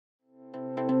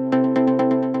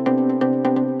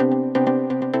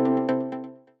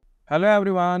Hello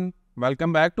everyone,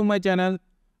 welcome back to my channel.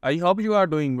 I hope you are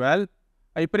doing well.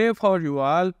 I pray for you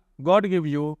all. God give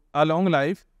you a long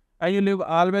life and you live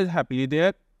always happily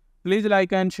there. Please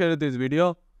like and share this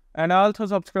video and also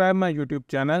subscribe my YouTube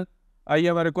channel. I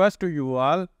have a request to you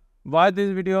all. Watch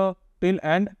this video till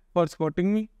end for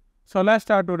supporting me. So let's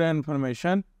start today's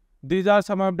information. These are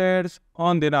some updates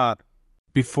on dinar.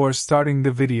 Before starting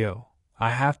the video,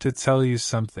 I have to tell you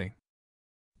something.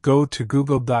 Go to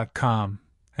google.com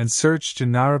and search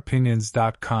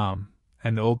dinaropinions.com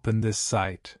and open this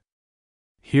site.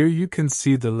 Here you can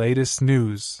see the latest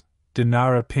news,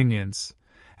 dinar opinions,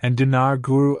 and dinar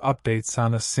guru updates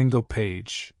on a single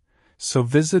page. So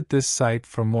visit this site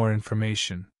for more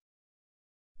information.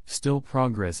 Still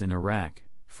progress in Iraq,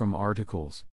 from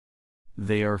articles.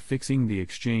 They are fixing the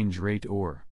exchange rate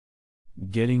or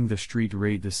getting the street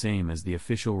rate the same as the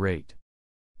official rate.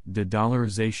 The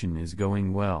dollarization is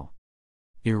going well.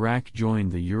 Iraq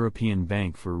joined the European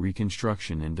Bank for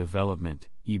Reconstruction and Development,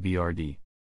 EBRD.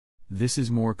 This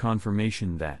is more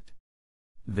confirmation that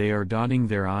they are dotting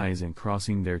their I's and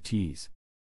crossing their T's.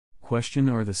 Question: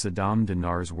 are the Saddam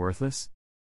dinars worthless?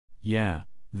 Yeah,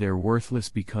 they're worthless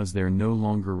because they're no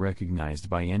longer recognized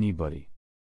by anybody.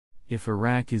 If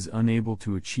Iraq is unable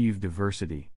to achieve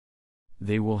diversity,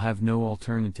 they will have no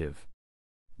alternative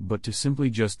but to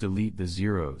simply just delete the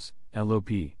zeros,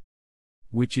 LOP,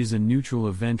 which is a neutral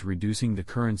event reducing the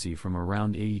currency from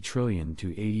around 80 trillion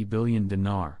to 80 billion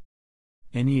dinar.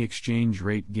 Any exchange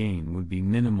rate gain would be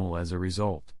minimal as a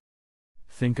result.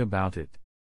 Think about it.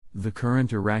 The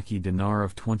current Iraqi dinar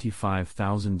of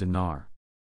 25,000 dinar.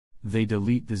 They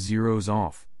delete the zeros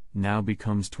off, now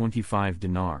becomes 25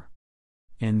 dinar.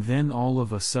 And then all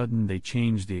of a sudden they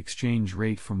change the exchange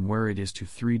rate from where it is to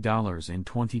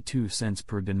 $3.22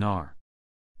 per dinar.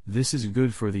 This is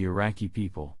good for the Iraqi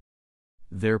people.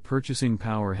 Their purchasing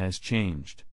power has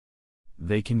changed.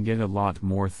 They can get a lot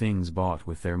more things bought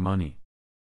with their money.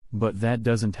 But that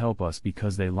doesn't help us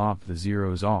because they lopped the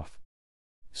zeros off.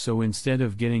 So instead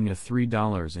of getting a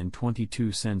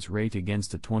 $3.22 rate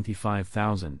against a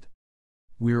 25,000,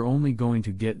 we're only going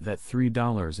to get that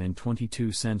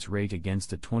 $3.22 rate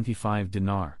against a 25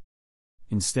 dinar.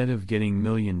 Instead of getting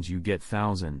millions, you get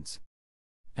thousands.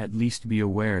 At least be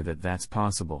aware that that's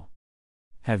possible.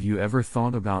 Have you ever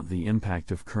thought about the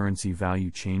impact of currency value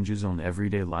changes on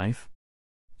everyday life?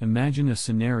 Imagine a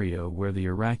scenario where the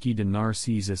Iraqi dinar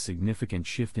sees a significant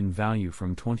shift in value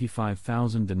from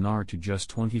 25,000 dinar to just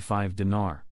 25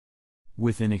 dinar.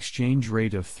 With an exchange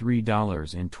rate of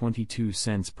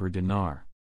 $3.22 per dinar.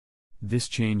 This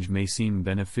change may seem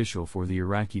beneficial for the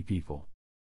Iraqi people,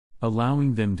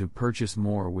 allowing them to purchase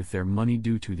more with their money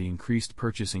due to the increased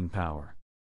purchasing power.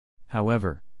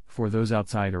 However, for those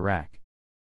outside Iraq,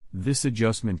 this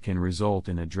adjustment can result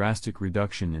in a drastic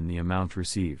reduction in the amount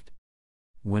received.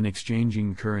 When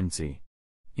exchanging currency,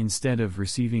 instead of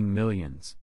receiving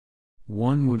millions,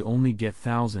 one would only get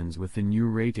thousands with the new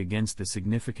rate against the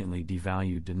significantly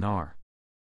devalued dinar.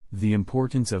 The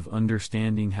importance of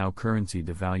understanding how currency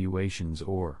devaluations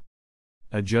or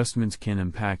adjustments can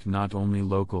impact not only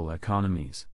local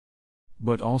economies,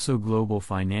 but also global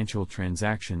financial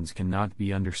transactions cannot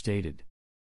be understated.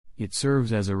 It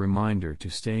serves as a reminder to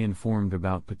stay informed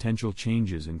about potential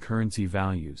changes in currency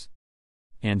values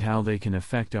and how they can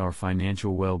affect our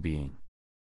financial well-being.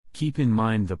 Keep in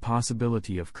mind the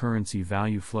possibility of currency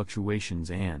value fluctuations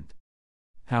and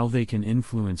how they can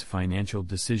influence financial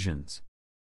decisions.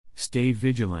 Stay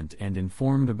vigilant and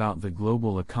informed about the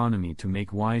global economy to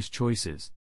make wise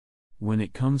choices when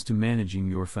it comes to managing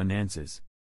your finances.